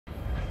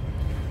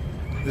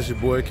This your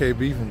boy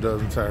KB from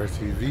Dozen Tires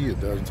TV at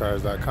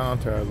dozentires.com.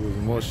 Tires, wheels,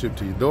 and more shipped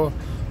to your door.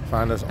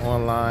 Find us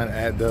online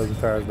at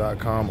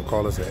dozentires.com or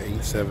call us at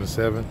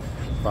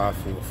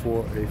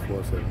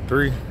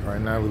 877-544-8473.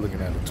 Right now we're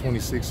looking at a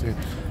 26-inch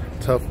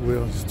Tuff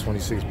wheel. It's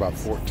 26 by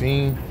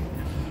 14,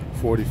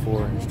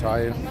 44-inch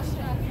tire.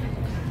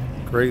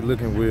 Great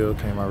looking wheel.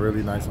 Came out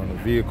really nice on the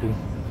vehicle.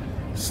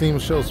 SEMA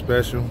Show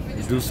special.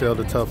 We do sell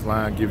the Tuff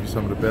line. Give you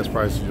some of the best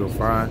prices you'll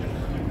find.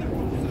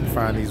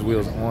 Find these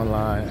wheels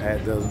online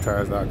at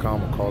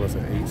dozentires.com or call us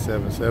at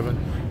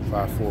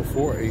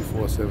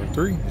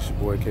 877-544-8473. It's your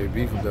boy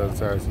KB from Dozen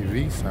Tires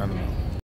TV signing off.